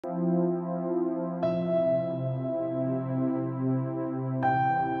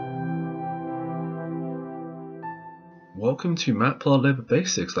Welcome to Matplotlib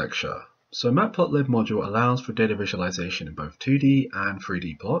Basics lecture. So Matplotlib module allows for data visualization in both 2D and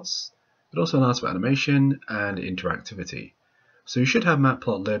 3D plots. It also allows for animation and interactivity. So you should have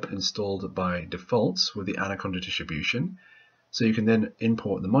Matplotlib installed by default with the Anaconda distribution, so you can then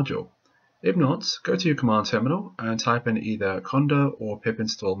import the module. If not, go to your command terminal and type in either conda or pip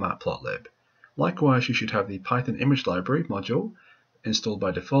install matplotlib. Likewise, you should have the Python image library module installed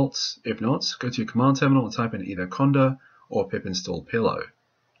by default. If not, go to your command terminal and type in either conda or pip install pillow.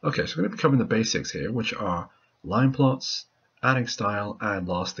 Okay, so we're going to be covering the basics here, which are line plots, adding style, and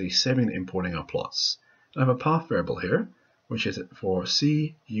lastly, saving and importing our plots. I have a path variable here, which is for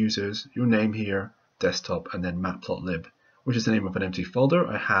C, users, your name here, desktop, and then matplotlib, which is the name of an empty folder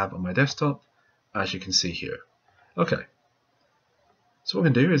I have on my desktop, as you can see here. Okay, so what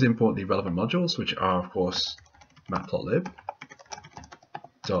we can do is import the relevant modules, which are, of course,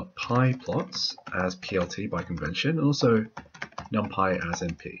 matplotlib.pyplots as PLT by convention, and also Numpy as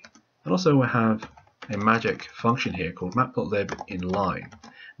NP. And also we have a magic function here called Matplotlib in line.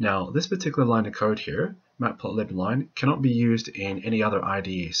 Now, this particular line of code here, Matplotlib line, cannot be used in any other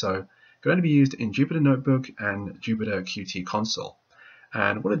IDE, so it can only be used in Jupyter Notebook and Jupyter Qt Console.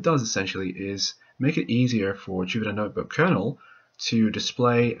 And what it does essentially is make it easier for Jupyter Notebook kernel to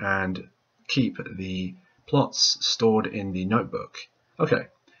display and keep the plots stored in the notebook. Okay,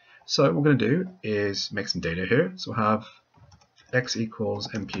 so what we're going to do is make some data here. So we'll have x equals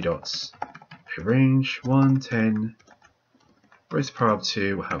np dots, a range 1, 10, raised to the power of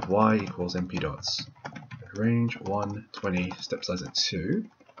 2, we'll have y equals np dots, a range 1, 20, step size at 2,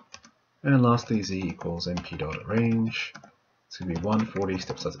 and lastly z equals np dot range, it's going to be 140,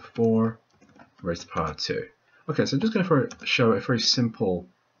 step size at 4, raised to the power of 2. Okay, so I'm just going to show a very simple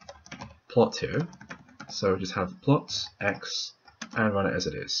plot here. So just have plots x and run it as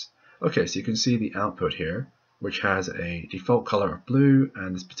it is. Okay, so you can see the output here, which has a default color of blue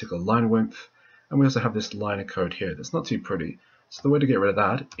and this particular line width, and we also have this line of code here that's not too pretty. So the way to get rid of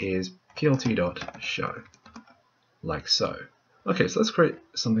that is plt.show, like so. Okay, so let's create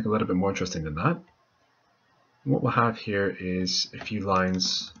something a little bit more interesting than that. And what we'll have here is a few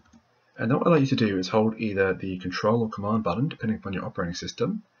lines, and then what I'd like you to do is hold either the control or command button, depending upon your operating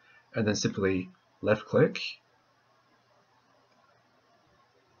system, and then simply left click,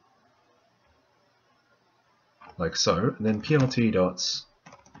 like so, and then plt.plots,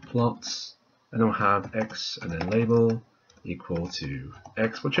 and then we'll have x and then label equal to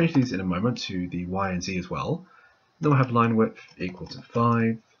x. We'll change these in a moment to the y and z as well. Then we'll have line width equal to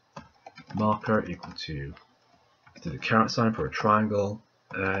 5, marker equal to the caret sign for a triangle,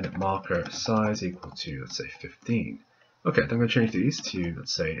 and marker size equal to, let's say, 15. Okay, then I'm going to change these to,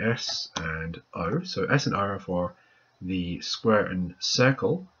 let's say, S and O. So S and O are for the square and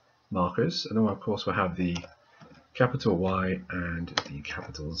circle markers, and then of course we'll have the capital Y and the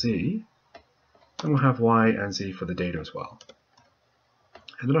capital Z, and we'll have Y and Z for the data as well.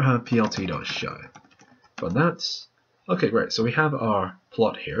 And then I'll have plt.show. Run that. Okay, great. So we have our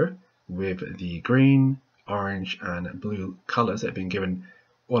plot here with the green, orange, and blue colors that have been given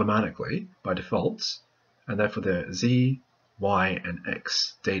automatically by default, and therefore the Z, Y, and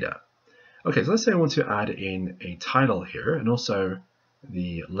X data. Okay, so let's say I want to add in a title here and also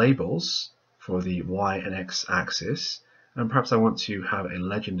the labels for the Y and X axis, and perhaps I want to have a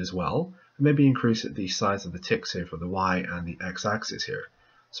legend as well, and maybe increase the size of the ticks here for the Y and the X axis here.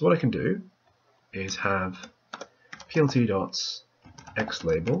 So what I can do is have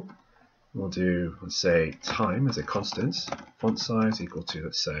plt.xLabel. We'll do, let's say, time as a constant, font size equal to,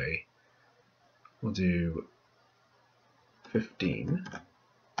 let's say, we'll do 15,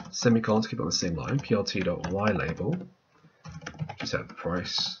 semicolon to keep it on the same line, plt.ylabel, just have the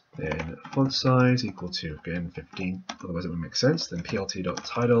price, then font size equal to, again, 15, otherwise it wouldn't make sense, then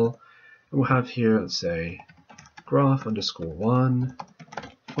plt.title, and we'll have here, let's say, graph underscore 1,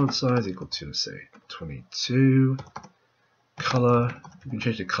 font size equal to, let's say, 22, color, you can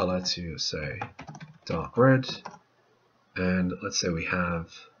change the color to, say, dark red, and let's say we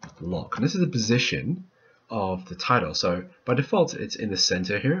have lock. And this is the position of the title. So by default, it's in the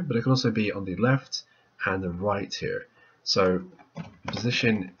center here, but it can also be on the left and the right here. So the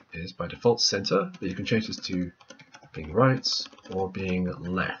position is by default center, but you can change this to being right or being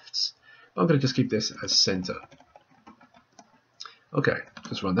left. I'm going to just keep this as center. Okay,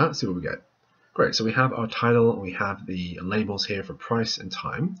 just run that, see what we get. Great, so we have our title, we have the labels here for price and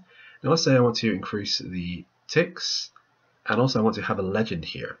time. Now let's say I want to increase the ticks, and also I want to have a legend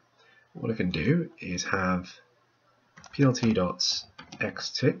here. What I can do is have plt.xticks.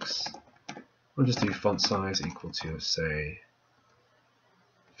 I'll just do font size equal to, say,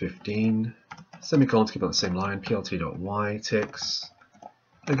 15, semicolon to keep on the same line, plt.y ticks,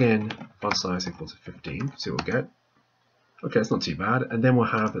 again, font size equal to 15, see what we'll get. Okay, it's not too bad, and then we'll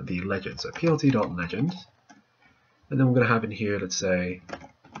have the legend, so plt.legend, and then we're going to have in here, let's say,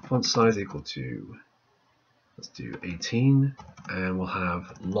 font size equal to, let's do 18, and we'll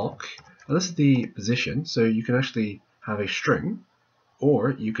have lock, and this is the position, so you can actually have a string,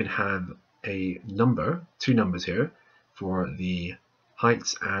 or you can have a number, two numbers here, for the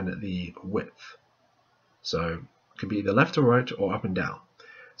height and the width. So it can be either left or right or up and down.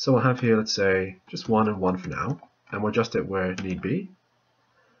 So we'll have here, let's say, just 1 and 1 for now, and we'll adjust it where need be.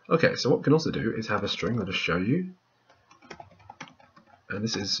 Okay, so what we can also do is have a string. I'll just show you. And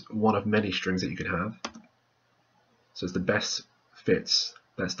this is one of many strings that you can have. So it's the best fits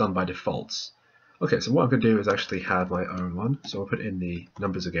that's done by default. Okay, so what I'm going to do is actually have my own one. So I'll put in the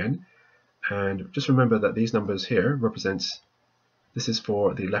numbers again. And just remember that these numbers here represent, this is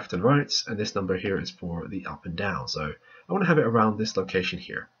for the left and right, and this number here is for the up and down. So I want to have it around this location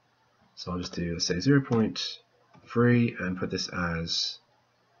here. So I'll just do, let's say, 0.3 and put this as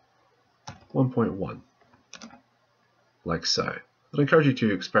 1.1, like so. I'd encourage you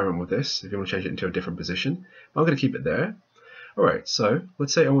to experiment with this if you want to change it into a different position, but I'm going to keep it there. Alright, so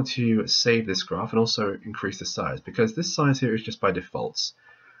let's say I want to save this graph and also increase the size, because this size here is just by default.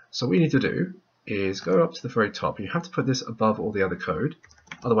 So what you need to do is go up to the very top. You have to put this above all the other code,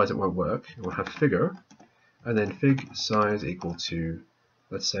 otherwise it won't work. We'll have figure, and then fig size equal to,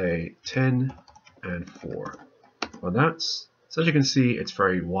 let's say, 10 and 4. Well, that's, so as you can see, it's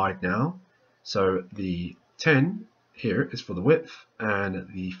very wide now. So the 10 here is for the width, and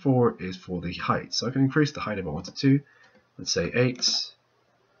the 4 is for the height. So I can increase the height if I wanted to. Let's say 8,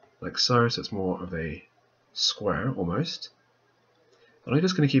 like so, so it's more of a square almost. But I'm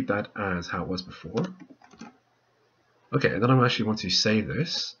just going to keep that as how it was before. Okay, and then I actually want to save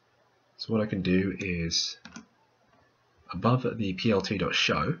this. So what I can do is, above the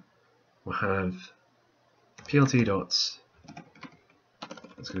plt.show, we'll have plt.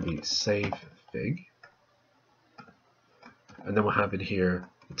 It's going to be save fig. And then we'll have in here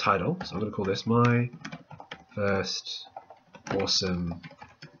the title. So I'm going to call this my first awesome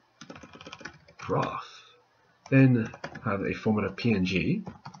graph. Then have a format of PNG.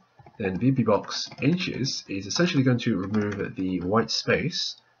 Then VBbox inches is essentially going to remove the white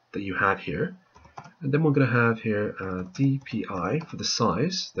space that you have here. And then we're going to have here DPI for the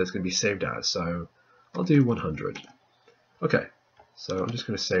size that's going to be saved as. So I'll do 100. Okay, so I'm just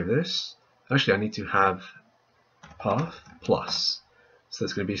going to save this. Actually, I need to have path plus. So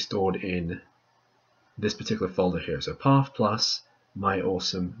that's going to be stored in this particular folder here. So path plus my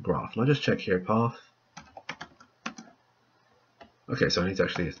awesome graph. And I'll just check here, path. Okay, so I need to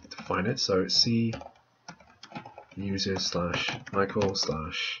actually define it. So C user / Michael /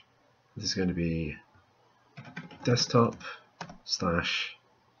 this is going to be desktop /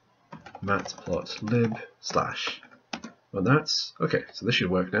 matplotlib / well, that's okay. So this should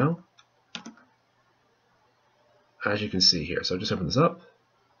work now, as you can see here. So just open this up.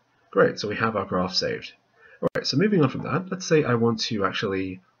 Great, so we have our graph saved. Alright, so moving on from that, let's say I want to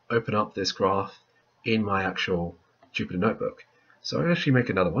actually open up this graph in my actual Jupyter notebook. So I actually make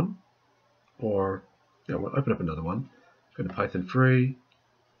another one, or we'll open up another one. Go to Python 3,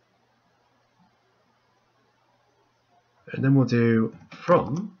 and then we'll do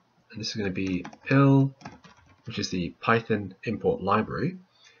from, and this is going to be il, which is the Python import library.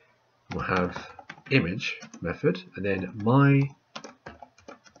 We'll have image method, and then my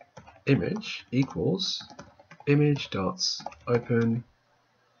image equals image.open,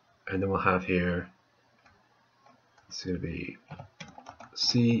 and then we'll have here, it's going to be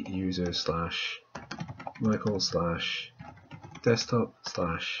C user / Michael / desktop /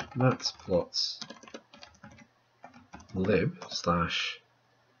 matplotlib /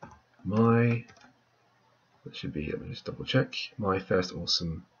 my, that should be, let me just double check, my first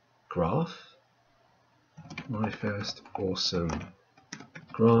awesome graph,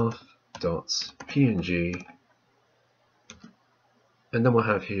 .png, and then we'll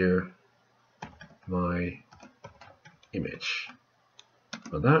have here my image.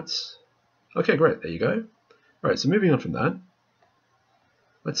 Well, that's okay, great, there you go. Alright, so moving on from that,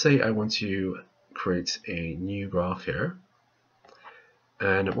 let's say I want to create a new graph here,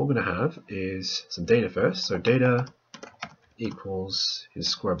 and what we're going to have is some data first. So data equals is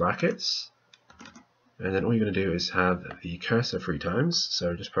square brackets, and then all you're going to do is have the cursor 3 times,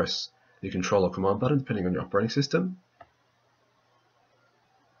 so just press the Control or Command button depending on your operating system.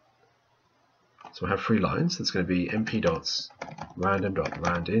 So we'll have 3 lines. That's going to be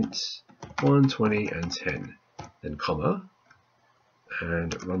mp.random.randint 1, 20, and 10, then comma,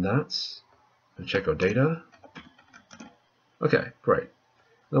 and run that. and check our data. Okay, great.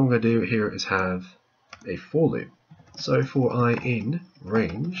 Then what I'm going to do here is have a for loop. So for I in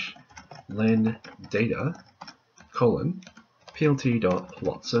range len data colon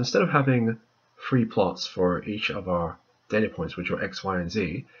plt.plot. So instead of having 3 plots for each of our data points, which are x, y, and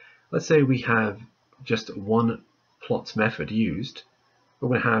z, let's say we have just one plot method used. We're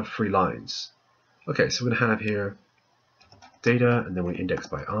going to have 3 lines. Okay, so we're going to have here data, and then we index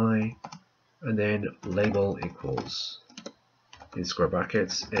by I, and then label equals, in square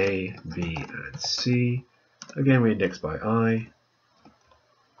brackets, A, B, and C. Again, we index by I,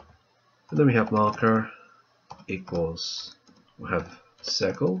 and then we have marker equals, we'll have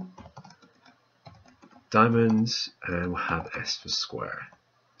circle, diamonds, and we'll have S for square.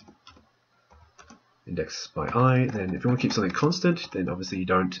 Index by I. Then if you want to keep something constant, then obviously you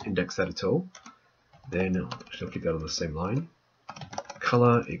don't index that at all. Then I'll keep that on the same line.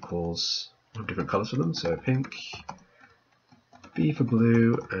 Color equals, we'll have different colors for them, so pink, B for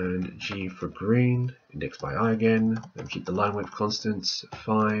blue, and G for green. Index by I again. Then keep the line width constant,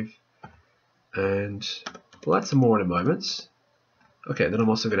 5. And we'll add some more in a moment. Okay, then I'm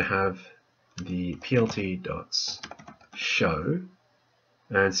also going to have the plt.show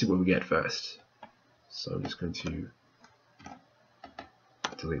and see what we get first. So I'm just going to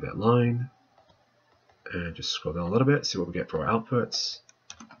delete that line and just scroll down a little bit, see what we get for our outputs.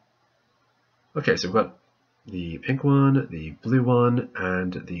 Okay, so we've got the pink one, the blue one,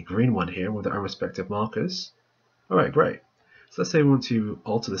 and the green one here with their own respective markers. Alright, great. So let's say we want to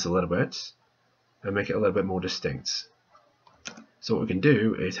alter this a little bit and make it a little bit more distinct. So what we can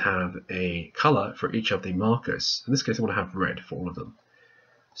do is have a color for each of the markers. In this case, I want to have red for all of them.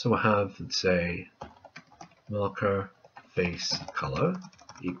 So we'll have, let's say, marker face color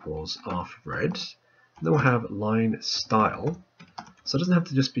equals off red. And then we'll have line style. So it doesn't have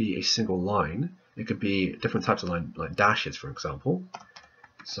to just be a single line. It could be different types of line, like dashes, for example.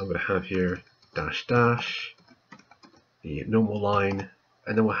 So I'm going to have here dash dash, the normal line,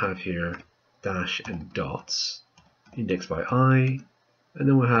 and then we'll have here dash and dots, index by I, and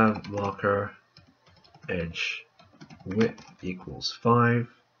then we'll have marker edge width equals 5.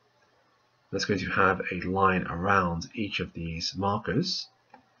 That's going to have a line around each of these markers.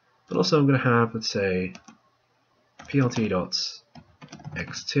 But also I'm going to have, let's say, plt.xticks,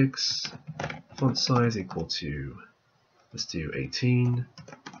 font size equal to, let's do 18,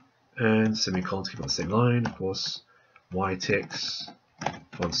 and semicolon to keep on the same line, of course, yticks,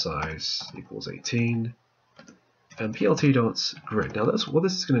 font size equals 18, and plt.grid. Now what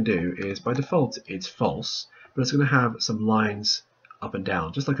this is going to do is, by default, it's false, but it's going to have some lines up and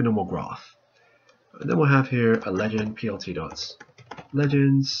down, just like a normal graph. And then we'll have here a legend, plt.legends,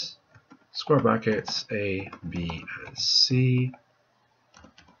 square brackets, A, B, and C,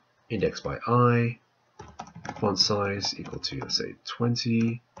 index by I, font size equal to, let's say,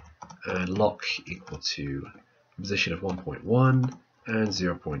 20, and lock equal to position of 1.1 and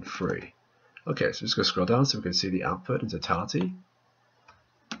 0.3. Okay, so just go scroll down so we can see the output in totality.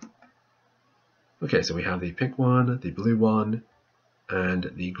 Okay, so we have the pink one, the blue one,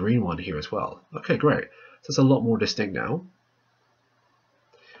 and the green one here as well. Okay, great. So it's a lot more distinct now.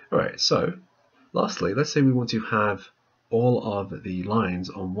 Alright, so lastly, let's say we want to have all of the lines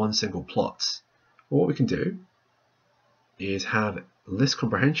on one single plot. Well, what we can do is have list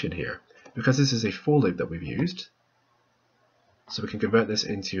comprehension here, because this is a for loop that we've used. So we can convert this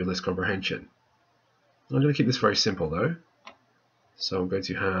into list comprehension. I'm going to keep this very simple though. So I'm going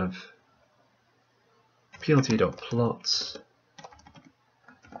to have plt.plot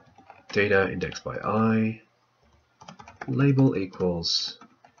data index by I, label equals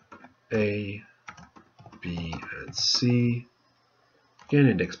A, B, and C, again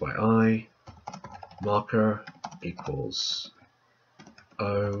index by I, marker equals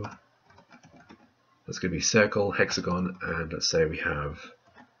O, that's going to be circle, hexagon, and let's say we have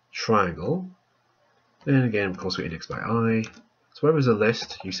triangle. And again, of course, we index by I. So wherever there's a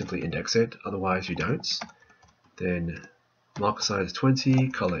list, you simply index it, otherwise you don't. Then marker size 20,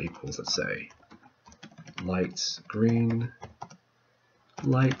 color equals, let's say, light green,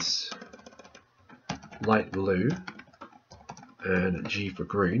 light blue, and G for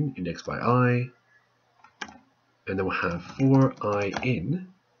green, index by I. And then we'll have for I in.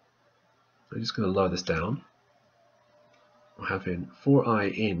 I'm just going to lower this down. We'll have in for I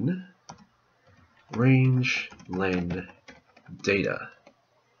in range len data,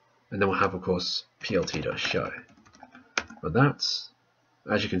 and then we'll have, of course, plt.show. But that's,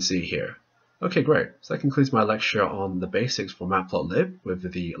 as you can see here. Okay, great. So that concludes my lecture on the basics for Matplotlib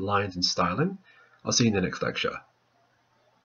with the lines and styling. I'll see you in the next lecture.